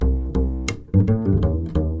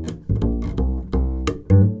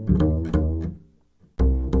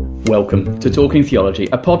Welcome to Talking Theology,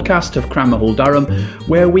 a podcast of Cranmer Hall, Durham,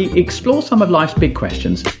 where we explore some of life's big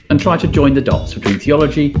questions and try to join the dots between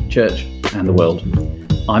theology, church and the world.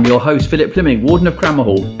 I'm your host, Philip Plyming, Warden of Cranmer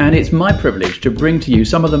Hall, and it's my privilege to bring to you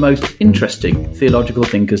some of the most interesting theological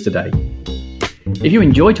thinkers today. If you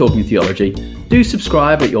enjoy Talking Theology, do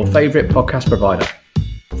subscribe at your favourite podcast provider.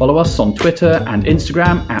 Follow us on Twitter and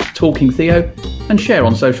Instagram at Talking Theo and share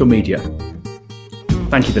on social media.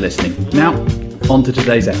 Thank you for listening. Now, on to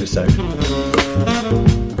today's episode.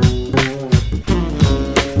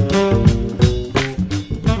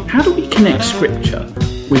 How do we connect Scripture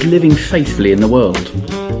with living faithfully in the world?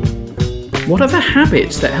 What are the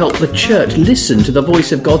habits that help the church listen to the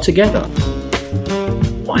voice of God together?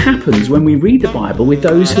 What happens when we read the Bible with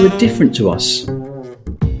those who are different to us?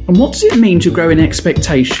 And what does it mean to grow in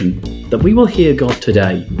expectation that we will hear God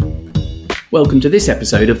today? Welcome to this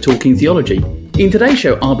episode of Talking Theology. In today's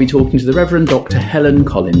show, I'll be talking to the Reverend Dr. Helen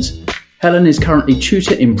Collins. Helen is currently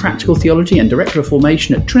tutor in practical theology and director of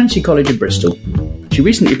formation at Trinity College in Bristol. She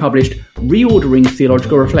recently published Reordering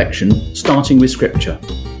Theological Reflection, Starting with Scripture.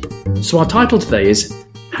 So our title today is,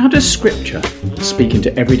 How Does Scripture Speak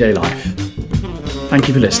into Everyday Life? Thank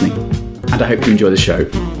you for listening, and I hope you enjoy the show.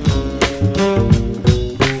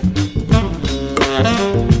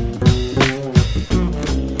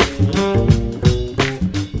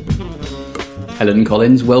 Helen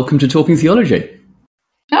Collins, welcome to Talking Theology.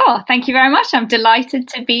 Oh, thank you very much. I'm delighted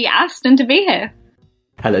to be asked and to be here.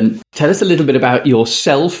 Helen, tell us a little bit about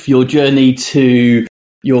yourself, your journey to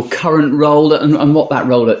your current role and what that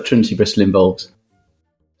role at Trinity Bristol involves.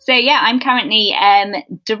 So I'm currently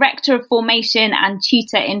Director of Formation and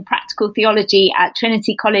Tutor in Practical Theology at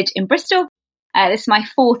Trinity College in Bristol. This is my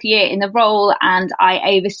fourth year in the role, and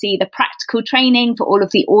I oversee the practical training for all of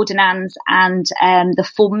the ordinands and the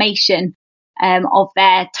formation of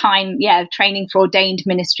their time, training for ordained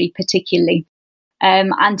ministry particularly,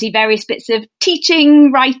 and do various bits of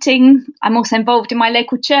teaching, writing. I'm also involved in my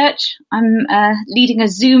local church. I'm leading a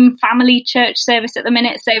Zoom family church service at the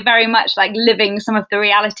minute, so very much like living some of the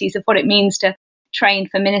realities of what it means to train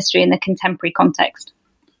for ministry in the contemporary context.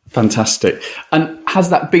 Fantastic. And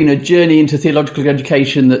has that been a journey into theological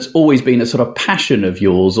education that's always been a sort of passion of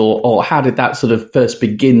yours, or how did that sort of first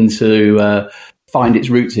begin to find its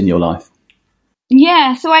roots in your life?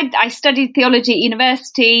 Yeah, so I studied theology at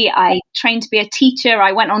university. I trained to be a teacher.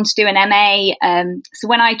 I went on to do an MA. So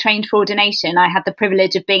when I trained for ordination, I had the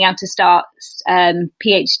privilege of being able to start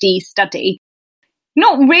PhD study,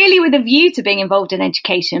 not really with a view to being involved in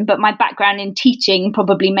education, but my background in teaching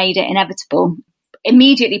probably made it inevitable.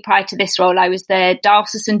 Immediately prior to this role, I was the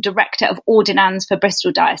Diocesan Director of Ordinands for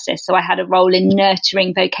Bristol Diocese. So I had a role in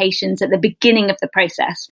nurturing vocations at the beginning of the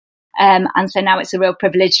process. And so now it's a real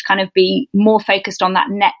privilege to kind of be more focused on that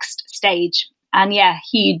next stage. And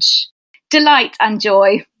huge delight and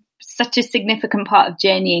joy. Such a significant part of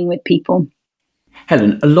journeying with people.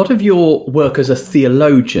 Helen, a lot of your work as a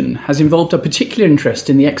theologian has involved a particular interest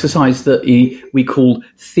in the exercise that we call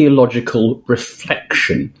theological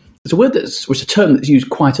reflection. It's a term that's used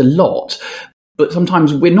quite a lot, but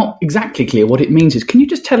sometimes we're not exactly clear what it means. Can you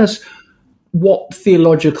just tell us what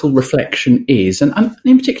theological reflection is, and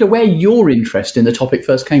in particular where your interest in the topic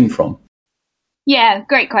first came from? Yeah,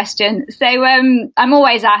 great question. So I'm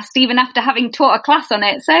always asked, even after having taught a class on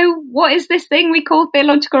it, so what is this thing we call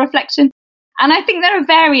theological reflection? And I think there are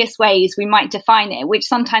various ways we might define it, which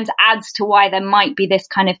sometimes adds to why there might be this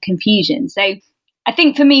kind of confusion. So I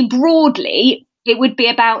think for me, broadly, it would be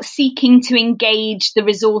about seeking to engage the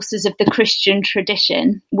resources of the Christian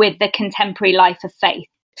tradition with the contemporary life of faith.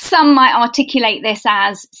 Some might articulate this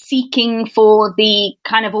as seeking for the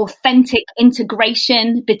kind of authentic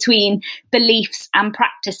integration between beliefs and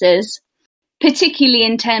practices, particularly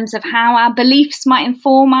in terms of how our beliefs might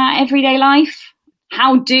inform our everyday life.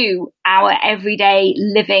 How do our everyday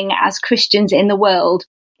living as Christians in the world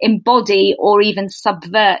embody or even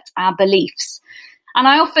subvert our beliefs? And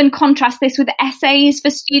I often contrast this with essays for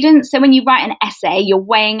students. So when you write an essay, you're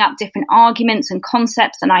weighing up different arguments and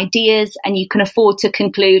concepts and ideas, and you can afford to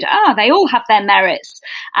conclude, they all have their merits,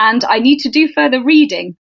 and I need to do further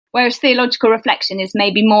reading. Whereas theological reflection is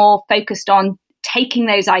maybe more focused on taking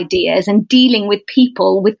those ideas and dealing with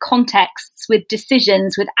people, with contexts, with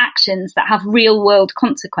decisions, with actions that have real world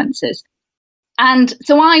consequences. And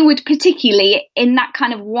so I would particularly, in that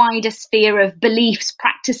kind of wider sphere of beliefs,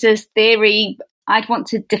 practices, theory, I'd want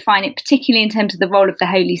to define it particularly in terms of the role of the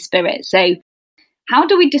Holy Spirit. So how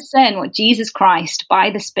do we discern what Jesus Christ by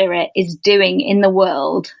the Spirit is doing in the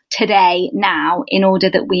world today, now, in order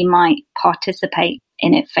that we might participate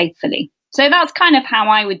in it faithfully? So that's kind of how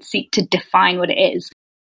I would seek to define what it is.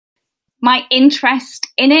 My interest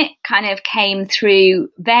in it kind of came through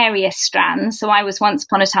various strands. So I was once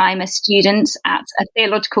upon a time a student at a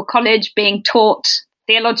theological college being taught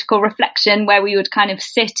theological reflection, where we would kind of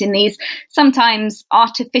sit in these sometimes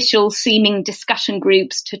artificial seeming discussion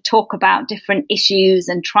groups to talk about different issues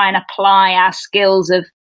and try and apply our skills of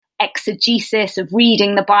exegesis, of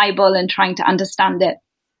reading the Bible and trying to understand it.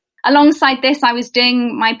 Alongside this, I was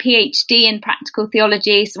doing my PhD in practical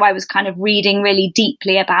theology. So I was kind of reading really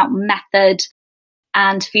deeply about method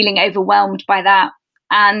and feeling overwhelmed by that.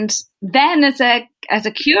 And then as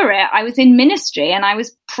a curate, I was in ministry and I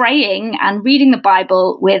was praying and reading the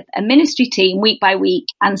Bible with a ministry team week by week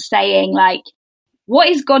and saying, like, what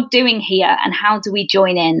is God doing here and how do we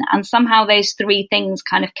join in? And somehow those three things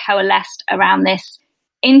kind of coalesced around this.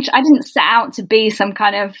 I didn't set out to be some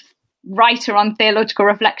kind of writer on theological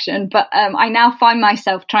reflection, but I now find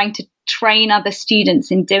myself trying to train other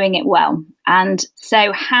students in doing it well. And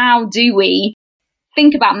so how do we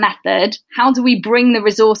think about method? How do we bring the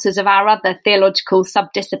resources of our other theological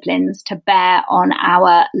subdisciplines to bear on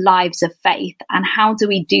our lives of faith? And how do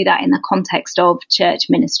we do that in the context of church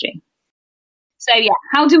ministry? So yeah,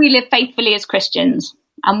 how do we live faithfully as Christians?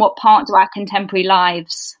 And what part do our contemporary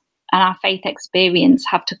lives and our faith experience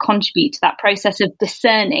have to contribute to that process of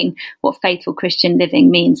discerning what faithful Christian living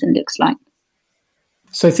means and looks like?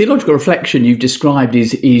 So theological reflection you've described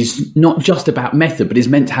is not just about method, but is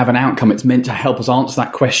meant to have an outcome. It's meant to help us answer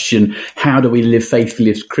that question, how do we live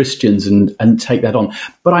faithfully as Christians, and take that on.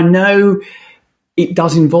 But I know it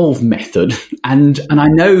does involve method, and I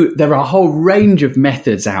know there are a whole range of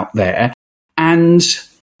methods out there. And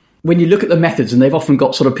when you look at the methods, and they've often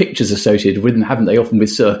got sort of pictures associated with them, haven't they? Often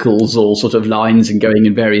with circles or sort of lines and going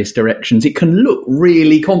in various directions. It can look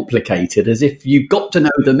really complicated, as if you've got to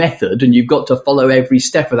know the method and you've got to follow every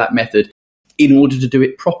step of that method in order to do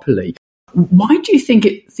it properly. Why do you think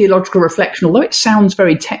theological reflection, although it sounds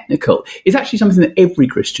very technical, is actually something that every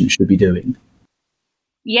Christian should be doing?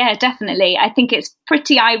 Yeah, definitely. I think it's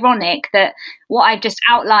pretty ironic that what I've just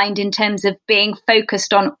outlined in terms of being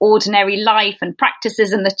focused on ordinary life and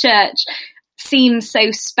practices in the church seems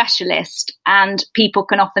so specialist, and people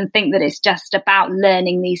can often think that it's just about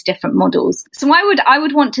learning these different models. So I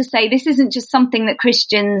would want to say this isn't just something that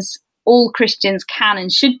all Christians can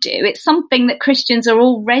and should do. It's something that Christians are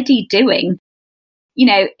already doing. You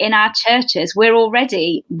know, in our churches, we're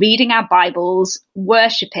already reading our Bibles,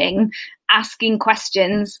 worshipping, asking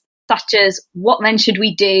questions such as what then should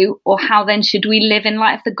we do, or how then should we live in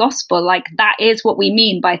light of the gospel? Like, that is what we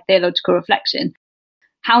mean by theological reflection.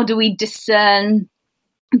 How do we discern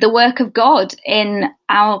the work of God in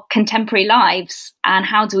our contemporary lives, and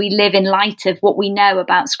how do we live in light of what we know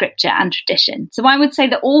about scripture and tradition? So I would say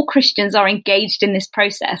that all Christians are engaged in this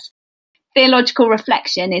process. Theological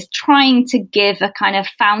reflection is trying to give a kind of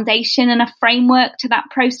foundation and a framework to that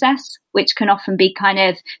process, which can often be kind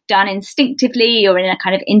of done instinctively or in a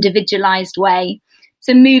kind of individualized way.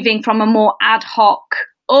 So moving from a more ad hoc,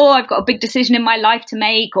 I've got a big decision in my life to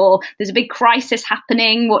make, or there's a big crisis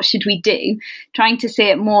happening, what should we do? Trying to see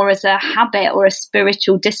it more as a habit or a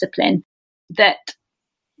spiritual discipline that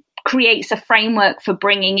creates a framework for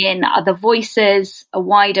bringing in other voices, a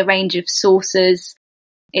wider range of sources.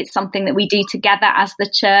 It's something that we do together as the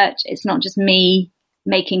church. It's not just me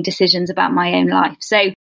making decisions about my own life. So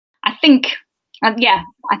I think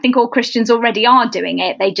all Christians already are doing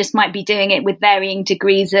it. They just might be doing it with varying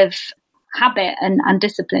degrees of habit and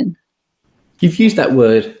discipline. You've used that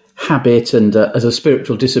word habit and as a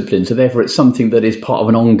spiritual discipline, so therefore it's something that is part of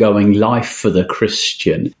an ongoing life for the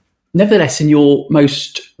Christian. Nevertheless, in your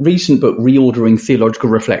most recent book, Reordering Theological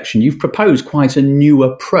Reflection, you've proposed quite a new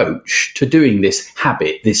approach to doing this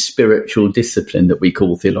habit, this spiritual discipline that we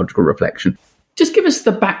call theological reflection. Just give us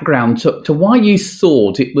the background to why you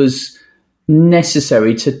thought it was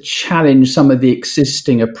necessary to challenge some of the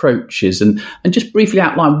existing approaches, and just briefly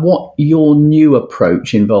outline what your new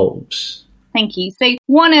approach involves. Thank you. So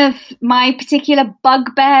one of my particular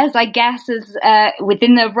bugbears, I guess, is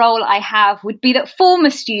within the role I have, would be that former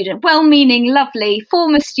students, well-meaning, lovely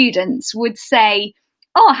former students would say,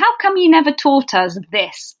 how come you never taught us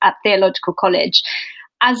this at theological college?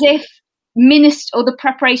 As if the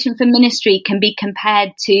preparation for ministry can be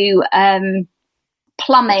compared to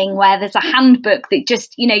plumbing, where there's a handbook that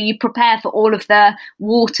just, you prepare for all of the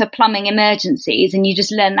water plumbing emergencies and you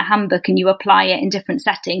just learn the handbook and you apply it in different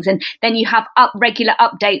settings. And then you have regular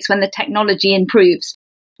updates when the technology improves.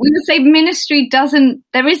 We would say ministry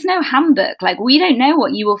there is no handbook. Like, we don't know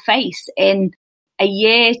what you will face in a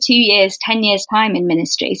year, 2 years, 10 years time in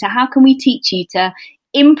ministry. So how can we teach you to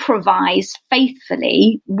improvise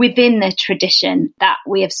faithfully within the tradition that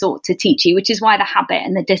we have sought to teach you, which is why the habit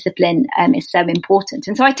and the discipline is so important.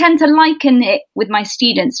 And so I tend to liken it with my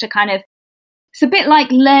students to kind of, it's a bit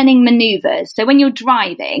like learning maneuvers. So when you're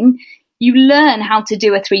driving, you learn how to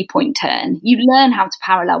do a 3-point turn. You learn how to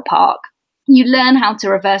parallel park. You learn how to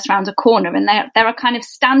reverse around a corner. And there are kind of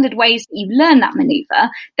standard ways that you learn that maneuver.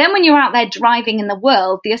 Then when you're out there driving in the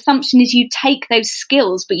world, the assumption is you take those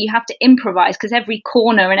skills, but you have to improvise because every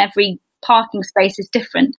corner and every parking space is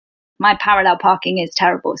different. My parallel parking is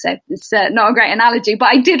terrible, so it's not a great analogy, but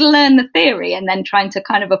I did learn the theory and then trying to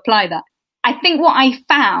kind of apply that. I think what I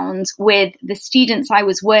found with the students I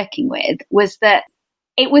was working with was that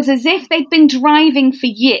it was as if they'd been driving for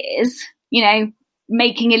years, you know,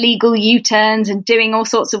 making illegal U-turns and doing all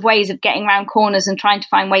sorts of ways of getting around corners and trying to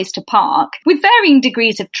find ways to park with varying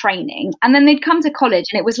degrees of training. And then they'd come to college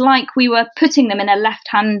and it was like we were putting them in a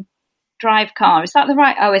left-hand drive car. Is that the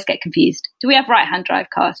right? I always get confused. Do we have right-hand drive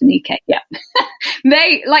cars in the UK? Yeah.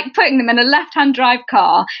 They like putting them in a left-hand drive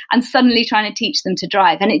car and suddenly trying to teach them to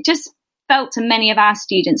drive. And it just felt to many of our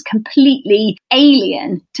students completely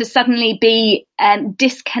alien to suddenly be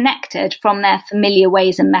disconnected from their familiar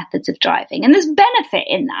ways and methods of driving. And there's benefit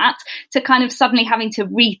in that, to kind of suddenly having to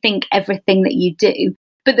rethink everything that you do.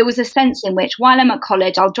 But there was a sense in which while I'm at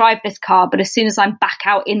college, I'll drive this car, but as soon as I'm back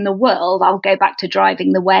out in the world, I'll go back to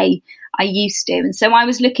driving the way I used to. And so I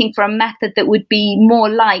was looking for a method that would be more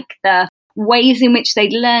like the ways in which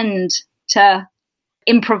they'd learned to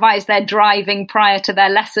improvise their driving prior to their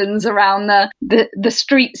lessons around the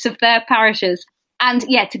streets of their parishes. And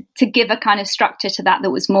yeah, to give a kind of structure to that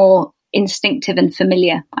was more instinctive and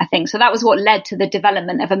familiar, I think. So that was what led to the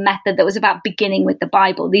development of a method that was about beginning with the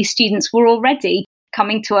Bible. These students were already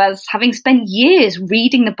coming to us having spent years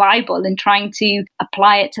reading the Bible and trying to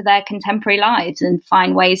apply it to their contemporary lives and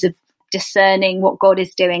find ways of discerning what God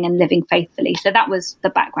is doing and living faithfully. So that was the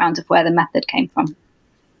background of where the method came from.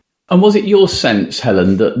 And was it your sense,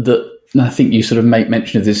 Helen, that and I think you sort of make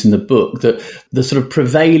mention of this in the book, that the sort of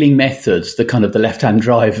prevailing methods, the kind of the left-hand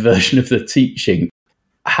drive version of the teaching,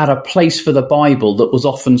 had a place for the Bible that was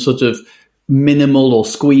often sort of minimal or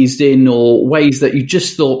squeezed in, or ways that you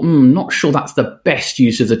just thought, not sure that's the best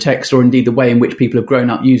use of the text, or indeed the way in which people have grown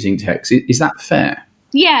up using text. Is that fair?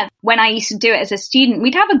 Yeah, when I used to do it as a student,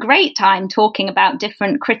 we'd have a great time talking about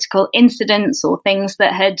different critical incidents or things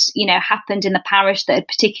that had, happened in the parish that had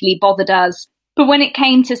particularly bothered us. But when it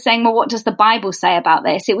came to saying, well, what does the Bible say about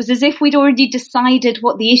this? It was as if we'd already decided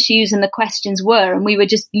what the issues and the questions were, and we were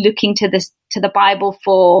just looking to the Bible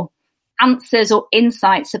for answers or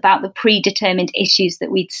insights about the predetermined issues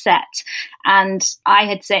that we'd set. And I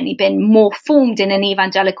had certainly been more formed in an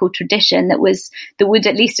evangelical tradition that would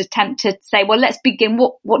at least attempt to say, well, let's begin.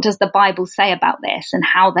 What does the Bible say about this? And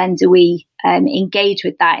how then do we engage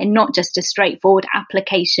with that in not just a straightforward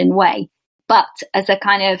application way, but as an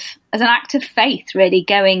act of faith, really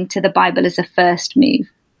going to the Bible as a first move.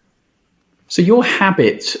 So your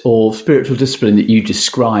habit or spiritual discipline that you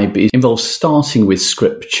describe involves starting with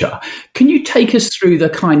Scripture. Can you take us through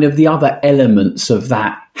the other elements of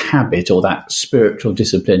that habit or that spiritual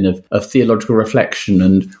discipline of theological reflection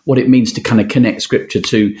and what it means to kind of connect Scripture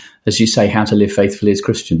to, as you say, how to live faithfully as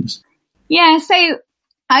Christians? Yeah, so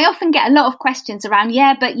I often get a lot of questions around,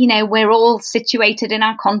 but, we're all situated in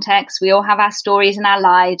our context. We all have our stories and our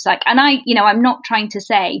lives. I'm not trying to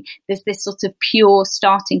say there's this sort of pure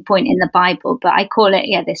starting point in the Bible, but I call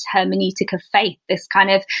it, this hermeneutic of faith, this kind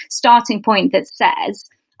of starting point that says,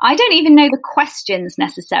 I don't even know the questions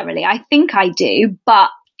necessarily. I think I do,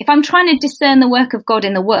 but if I'm trying to discern the work of God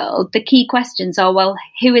in the world, the key questions are, well,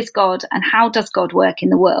 who is God and how does God work in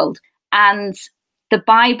the world? And the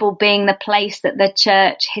Bible being the place that the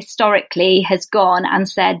church historically has gone and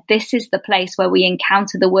said, this is the place where we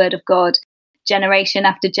encounter the word of God generation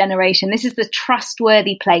after generation. This is the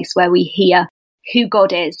trustworthy place where we hear who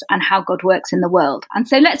God is and how God works in the world. And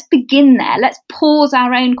so let's begin there. Let's pause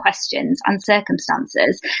our own questions and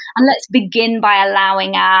circumstances. And let's begin by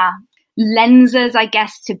allowing our lenses, I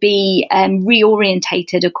guess, to be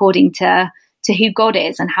reorientated according to who God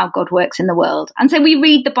is and how God works in the world. And so we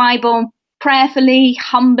read the Bible prayerfully,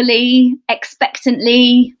 humbly,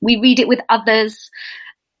 expectantly. We read it with others.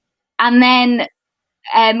 And then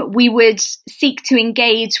we would seek to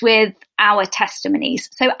engage with our testimonies.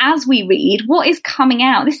 So as we read, what is coming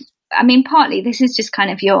out? Partly this is just kind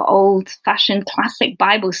of your old-fashioned classic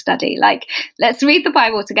Bible study. Let's read the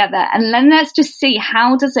Bible together and then let's just see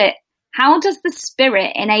how does the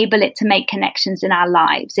Spirit enable it to make connections in our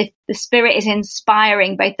lives? If the Spirit is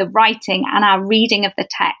inspiring both the writing and our reading of the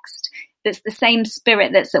text, that's the same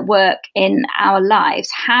Spirit that's at work in our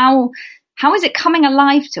lives, how how is it coming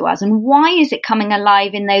alive to us? And why is it coming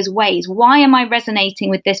alive in those ways? Why am I resonating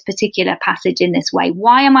with this particular passage in this way?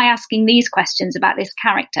 Why am I asking these questions about this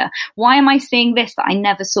character? Why am I seeing this that I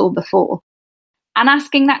never saw before? And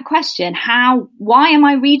asking that question, why am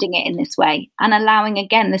I reading it in this way? And allowing,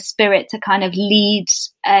 again, the Spirit to kind of lead,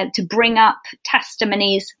 to bring up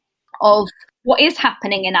testimonies of what is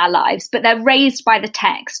happening in our lives, but they're raised by the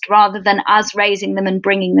text rather than us raising them and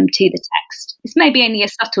bringing them to the text. It's maybe only a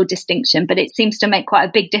subtle distinction, but it seems to make quite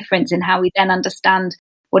a big difference in how we then understand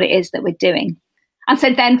what it is that we're doing. And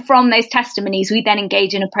so then from those testimonies, we then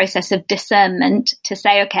engage in a process of discernment to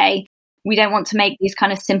say, okay, we don't want to make these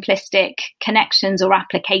kind of simplistic connections or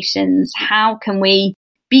applications. How can we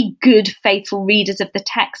be good, faithful readers of the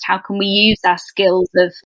text? How can we use our skills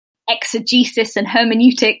of exegesis and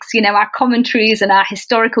hermeneutics, our commentaries and our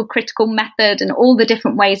historical critical method and all the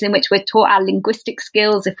different ways in which we're taught our linguistic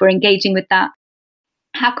skills if we're engaging with that?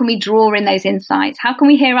 How can we draw in those insights? How can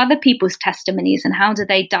we hear other people's testimonies, and how do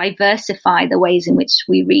they diversify the ways in which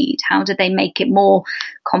we read? How do they make it more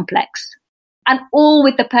complex? And all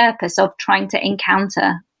with the purpose of trying to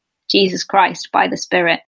encounter Jesus Christ by the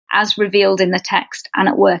Spirit as revealed in the text and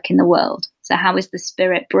at work in the world. So how is the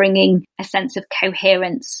Spirit bringing a sense of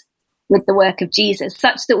coherence with the work of Jesus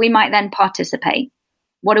such that we might then participate?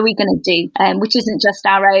 What are we going to do? Which isn't just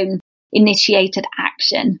our own initiated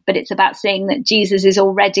action, but it's about seeing that Jesus is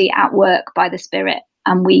already at work by the Spirit,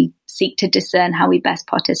 and we seek to discern how we best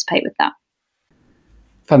participate with that.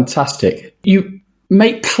 Fantastic. You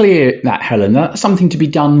make clear that, Helen, that's something to be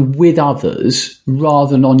done with others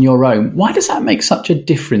rather than on your own. Why does that make such a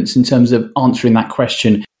difference in terms of answering that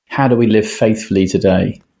question, how do we live faithfully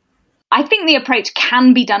today? I think the approach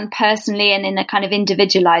can be done personally and in a kind of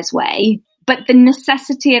individualized way, but the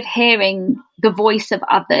necessity of hearing the voice of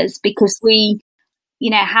others, because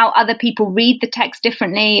how other people read the text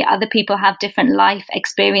differently, other people have different life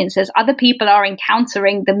experiences, other people are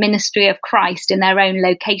encountering the ministry of Christ in their own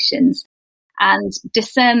locations. And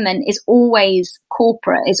discernment is always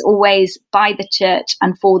corporate, is always by the church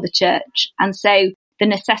and for the church. And so the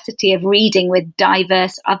necessity of reading with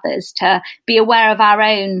diverse others, to be aware of our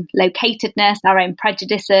own locatedness, our own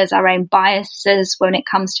prejudices, our own biases when it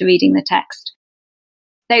comes to reading the text.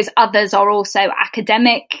 Those others are also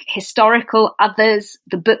academic, historical others,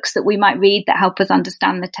 the books that we might read that help us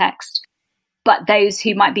understand the text. But those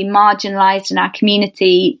who might be marginalized in our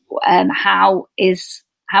community, how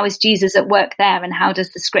is Jesus at work there, and how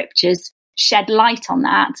does the scriptures shed light on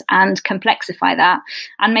that and complexify that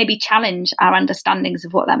and maybe challenge our understandings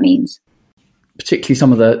of what that means? Particularly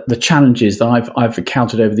some of the challenges that I've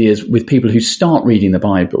encountered over the years with people who start reading the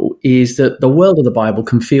Bible is that the world of the Bible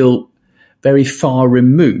can feel very far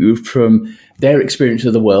removed from their experience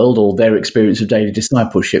of the world or their experience of daily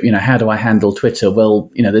discipleship. How do I handle Twitter? Well,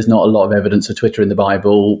 there's not a lot of evidence of Twitter in the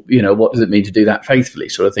Bible. What does it mean to do that faithfully,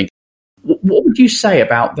 sort of thing? What would you say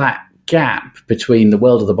about that gap between the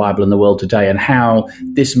world of the Bible and the world today, and how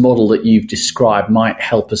this model that you've described might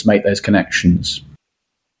help us make those connections?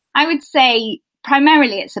 I would say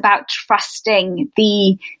primarily it's about trusting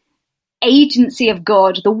the agency of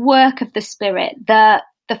God, the work of the Spirit, the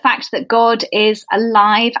fact that God is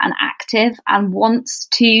alive and active and wants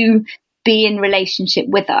to be in relationship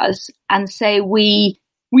with us. And so we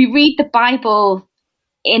read the Bible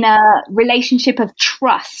in a relationship of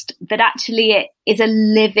trust that actually it is a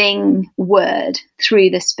living word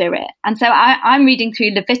through the Spirit. And so I'm reading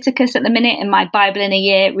through Leviticus at the minute in my Bible in a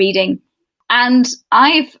Year reading. And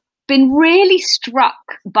I've been really struck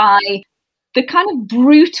by the kind of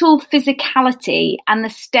brutal physicality and the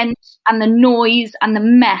stench and the noise and the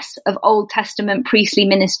mess of Old Testament priestly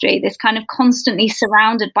ministry. This kind of constantly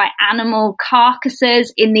surrounded by animal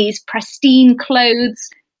carcasses in these pristine clothes.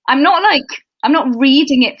 I'm not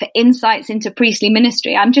reading it for insights into priestly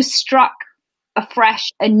ministry. I'm just struck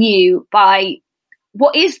afresh anew by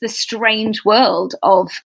what is the strange world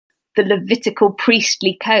of the Levitical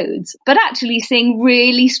priestly codes, but actually seeing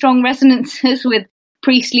really strong resonances with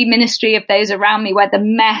priestly ministry of those around me, where the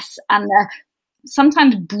mess and the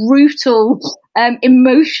sometimes brutal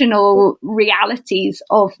emotional realities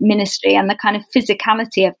of ministry and the kind of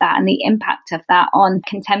physicality of that and the impact of that on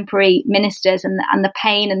contemporary ministers and the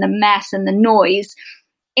pain and the mess and the noise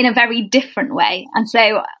in a very different way. And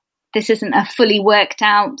so this isn't a fully worked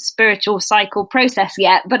out spiritual cycle process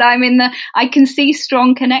yet, but I can see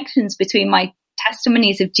strong connections between my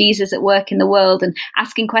testimonies of Jesus at work in the world and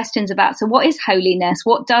asking questions about, so what is holiness?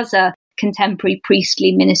 What does a contemporary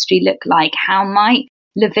priestly ministry look like? How might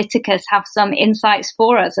Leviticus have some insights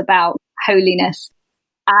for us about holiness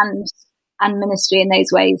and ministry in those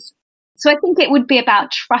ways? So I think it would be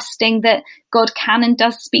about trusting that God can and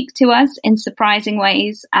does speak to us in surprising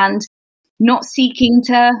ways, and not seeking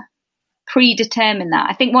to predetermine that.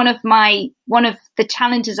 I think one of the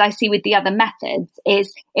challenges I see with the other methods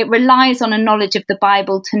is it relies on a knowledge of the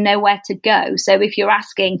Bible to know where to go. So if you're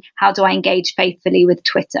asking, how do I engage faithfully with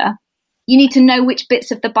Twitter? You need to know which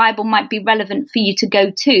bits of the Bible might be relevant for you to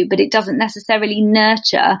go to, but it doesn't necessarily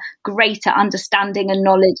nurture greater understanding and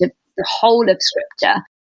knowledge of the whole of Scripture.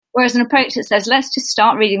 Whereas an approach that says, let's just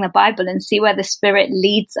start reading the Bible and see where the Spirit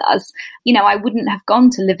leads us. I wouldn't have gone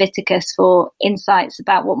to Leviticus for insights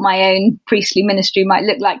about what my own priestly ministry might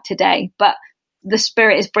look like today. But the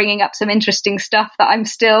Spirit is bringing up some interesting stuff that I'm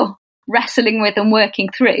still wrestling with and working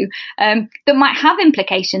through, that might have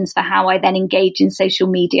implications for how I then engage in social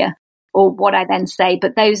media or what I then say.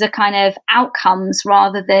 But those are kind of outcomes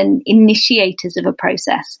rather than initiators of a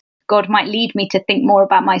process. God might lead me to think more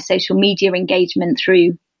about my social media engagement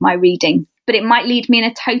through my reading, but it might lead me in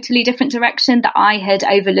a totally different direction that I had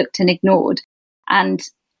overlooked and ignored. And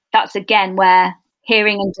that's again where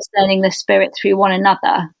hearing and discerning the Spirit through one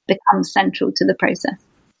another becomes central to the process.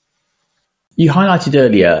 You highlighted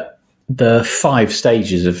earlier the 5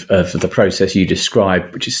 stages of the process you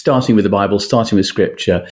described, which is starting with the Bible, starting with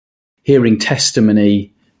Scripture, hearing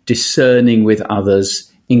testimony, discerning with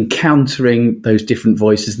others, encountering those different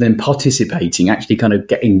voices, and then participating, actually kind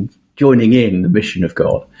of joining in the mission of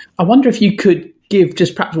God. I wonder if you could give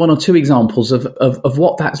just perhaps 1 or 2 examples of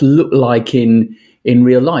what that's looked like in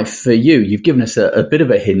real life for you. You've given us a bit of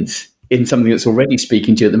a hint in something that's already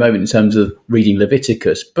speaking to you at the moment in terms of reading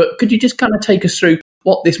Leviticus, but could you just kind of take us through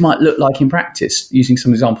what this might look like in practice, using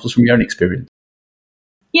some examples from your own experience?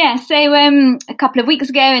 Yeah, so a couple of weeks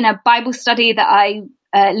ago in a Bible study that I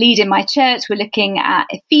lead in my church, we're looking at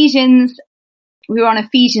Ephesians. We were on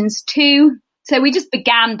Ephesians 2. So we just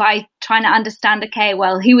began by trying to understand, okay,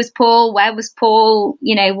 well, who was Paul? Where was Paul?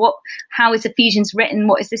 How is Ephesians written?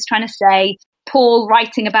 What is this trying to say? Paul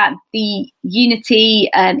writing about the unity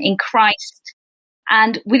in Christ.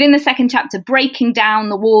 And within the second chapter, breaking down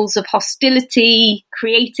the walls of hostility,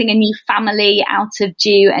 creating a new family out of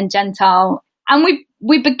Jew and Gentile. And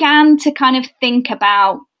we began to kind of think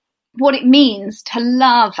about what it means to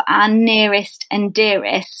love our nearest and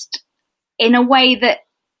dearest in a way that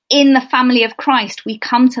in the family of Christ, we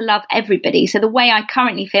come to love everybody. So the way I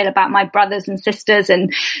currently feel about my brothers and sisters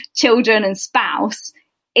and children and spouse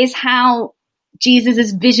is how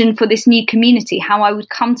Jesus' vision for this new community, how I would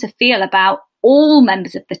come to feel about all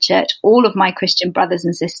members of the church, all of my Christian brothers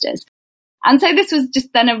and sisters. And so this was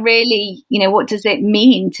just then a really, what does it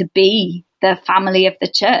mean to be the family of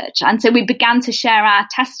the church? And so we began to share our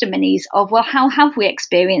testimonies of, well, how have we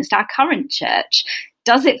experienced our current church?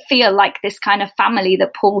 Does it feel like this kind of family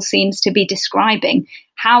that Paul seems to be describing?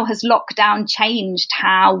 How has lockdown changed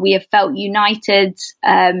how we have felt united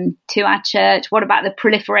to our church? What about the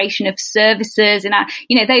proliferation of services? And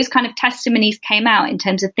those kind of testimonies came out in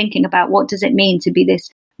terms of thinking about what does it mean to be this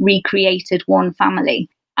recreated one family.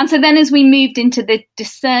 And so then as we moved into the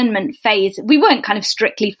discernment phase, we weren't kind of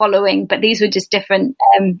strictly following, but these were just different.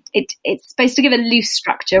 It's supposed to give a loose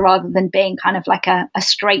structure rather than being kind of like a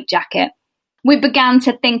straitjacket. We began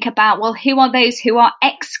to think about, well, who are those who are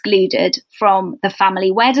excluded from the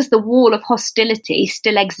family? Where does the wall of hostility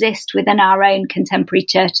still exist within our own contemporary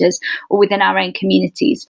churches or within our own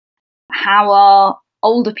communities? How are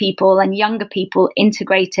older people and younger people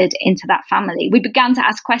integrated into that family? We began to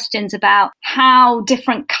ask questions about how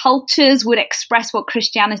different cultures would express what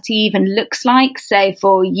Christianity even looks like. So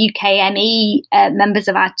for UKME members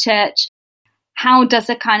of our church, how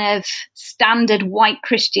does a kind of standard white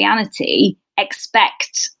Christianity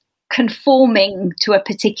expect conforming to a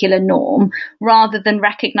particular norm rather than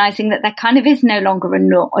recognizing that there kind of is no longer a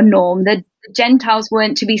norm? The Gentiles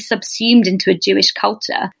weren't to be subsumed into a Jewish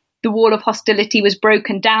culture. The wall of hostility was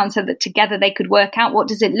broken down so that together they could work out, what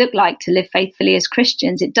does it look like to live faithfully as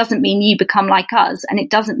Christians? It doesn't mean you become like us, and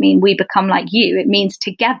it doesn't mean we become like you. It means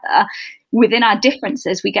together, within our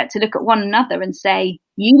differences, we get to look at one another and say,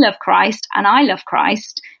 you love Christ and I love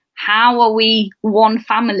Christ. How are we one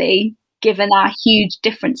family given our huge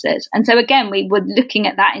differences? And so again, we were looking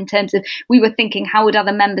at that in terms of, we were thinking, how would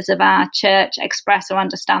other members of our church express or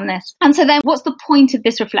understand this? And so then what's the point of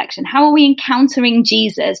this reflection? How are we encountering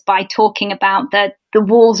Jesus by talking about the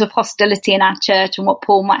walls of hostility in our church and what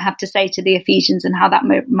Paul might have to say to the Ephesians and how that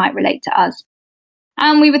might relate to us?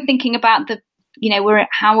 And we were thinking about the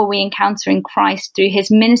how are we encountering Christ through his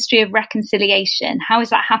ministry of reconciliation? How is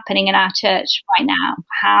that happening in our church right now?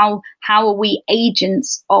 How are we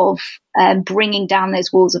agents of bringing down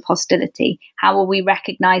those walls of hostility? How are we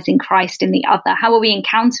recognizing Christ in the other? How are we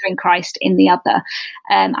encountering Christ in the other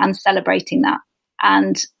and celebrating that?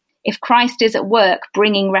 And if Christ is at work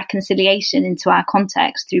bringing reconciliation into our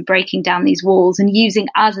context through breaking down these walls and using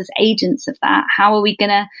us as agents of that, how are we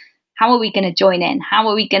going to join in? How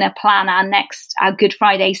are we going to plan our Good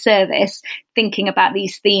Friday service, thinking about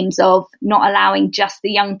these themes of not allowing just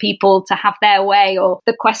the young people to have their way or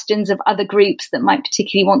the questions of other groups that might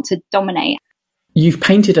particularly want to dominate? You've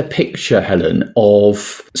painted a picture, Helen,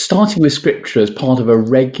 of starting with Scripture as part of a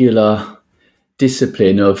regular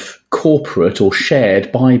discipline of corporate or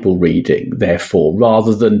shared Bible reading, therefore,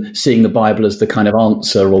 rather than seeing the Bible as the kind of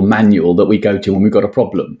answer or manual that we go to when we've got a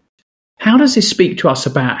problem. How does this speak to us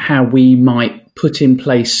about how we might put in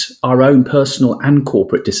place our own personal and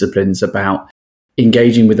corporate disciplines about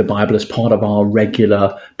engaging with the Bible as part of our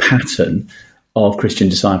regular pattern of Christian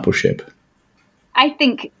discipleship? I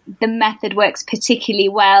think the method works particularly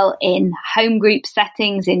well in home group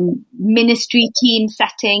settings, in ministry team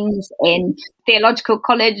settings, in theological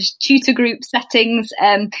college tutor group settings.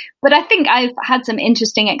 But I think I've had some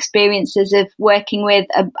interesting experiences of working with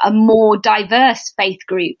a more diverse faith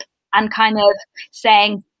group and kind of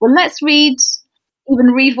saying, well, let's read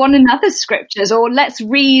one another's scriptures, or let's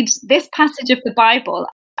read this passage of the Bible.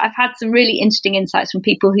 I've had some really interesting insights from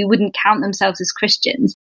people who wouldn't count themselves as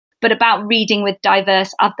Christians, but about reading with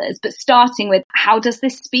diverse others, but starting with, how does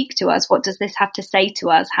this speak to us? What does this have to say to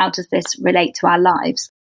us? How does this relate to our lives?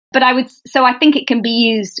 But I think it can be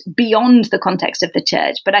used beyond the context of the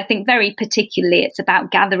church, but I think very particularly it's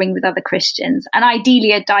about gathering with other Christians, and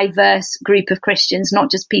ideally a diverse group of Christians,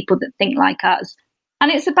 not just people that think like us.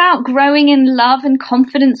 And it's about growing in love and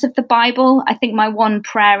confidence of the Bible. I think my one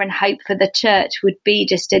prayer and hope for the church would be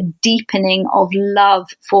just a deepening of love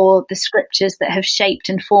for the scriptures that have shaped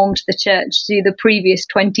and formed the church through the previous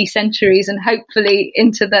 20 centuries and hopefully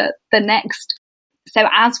into the next. So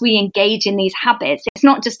as we engage in these habits, it's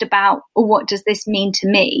not just about, what does this mean to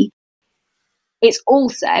me? It's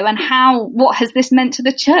also, what has this meant to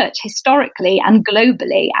the church historically and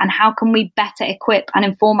globally? And how can we better equip and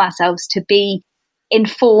inform ourselves to be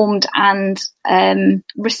informed and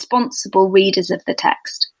responsible readers of the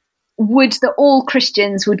text? Would that all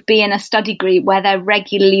Christians would be in a study group where they're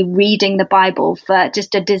regularly reading the Bible for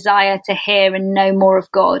just a desire to hear and know more of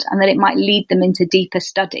God, and that it might lead them into deeper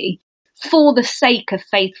study for the sake of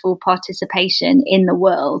faithful participation in the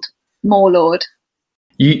world. More, Lord.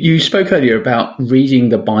 You spoke earlier about reading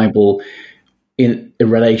the Bible in a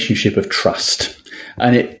relationship of trust.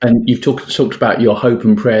 And you've talked about your hope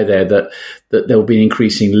and prayer there that there will be an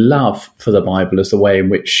increasing love for the Bible as the way in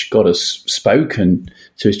which God has spoken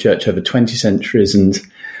to his church over 20 centuries and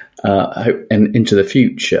into the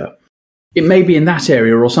future. It may be in that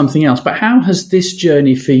area or something else, but how has this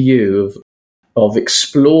journey for you of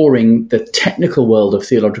exploring the technical world of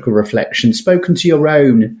theological reflection spoken to your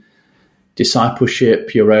own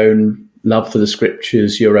discipleship, your own love for the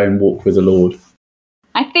scriptures, your own walk with the Lord?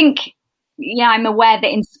 I think, I'm aware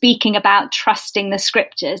that in speaking about trusting the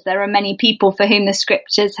scriptures, there are many people for whom the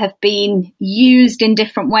scriptures have been used in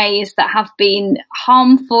different ways that have been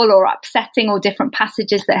harmful or upsetting, or different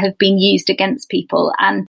passages that have been used against people.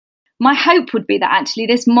 And my hope would be that actually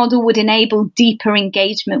this model would enable deeper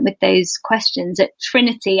engagement with those questions. At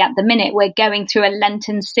Trinity, at the minute, we're going through a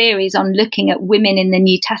Lenten series on looking at women in the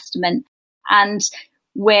New Testament, and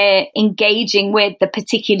we're engaging with the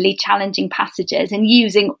particularly challenging passages and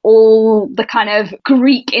using all the kind of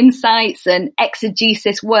Greek insights and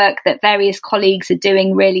exegesis work that various colleagues are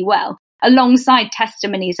doing really well, alongside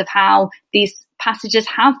testimonies of how these passages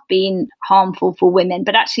have been harmful for women.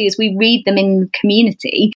 But actually, as we read them in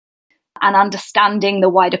community and understanding the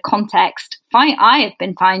wider context, I have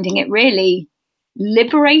been finding it really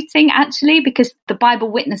liberating, actually, because the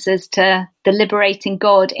Bible witnesses to the liberating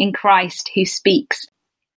God in Christ who speaks.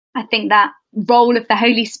 I think that role of the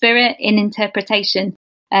Holy Spirit in interpretation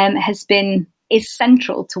is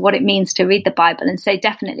central to what it means to read the Bible. And so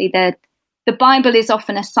definitely the Bible is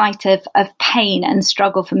often a site of pain and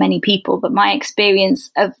struggle for many people. But my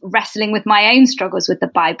experience of wrestling with my own struggles with the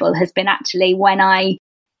Bible has been actually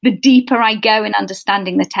the deeper I go in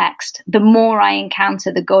understanding the text, the more I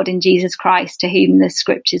encounter the God in Jesus Christ to whom the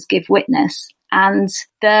scriptures give witness, and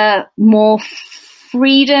the more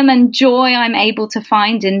freedom and joy I'm able to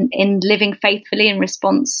find in living faithfully in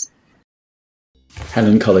response.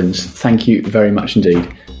 Helen Collins, thank you very much indeed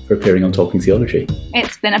for appearing on Talking Theology.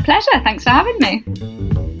 It's been a pleasure. Thanks for having me.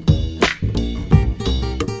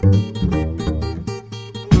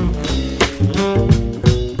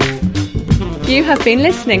 You have been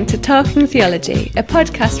listening to Talking Theology, a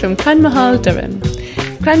podcast from Cranmahall, Durham.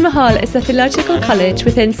 Cranmahall is a theological college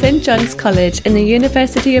within St John's College in the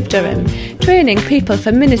University of Durham, training people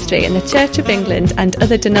for ministry in the Church of England and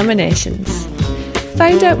other denominations.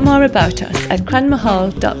 Find out more about us at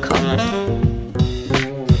cranmahall.com.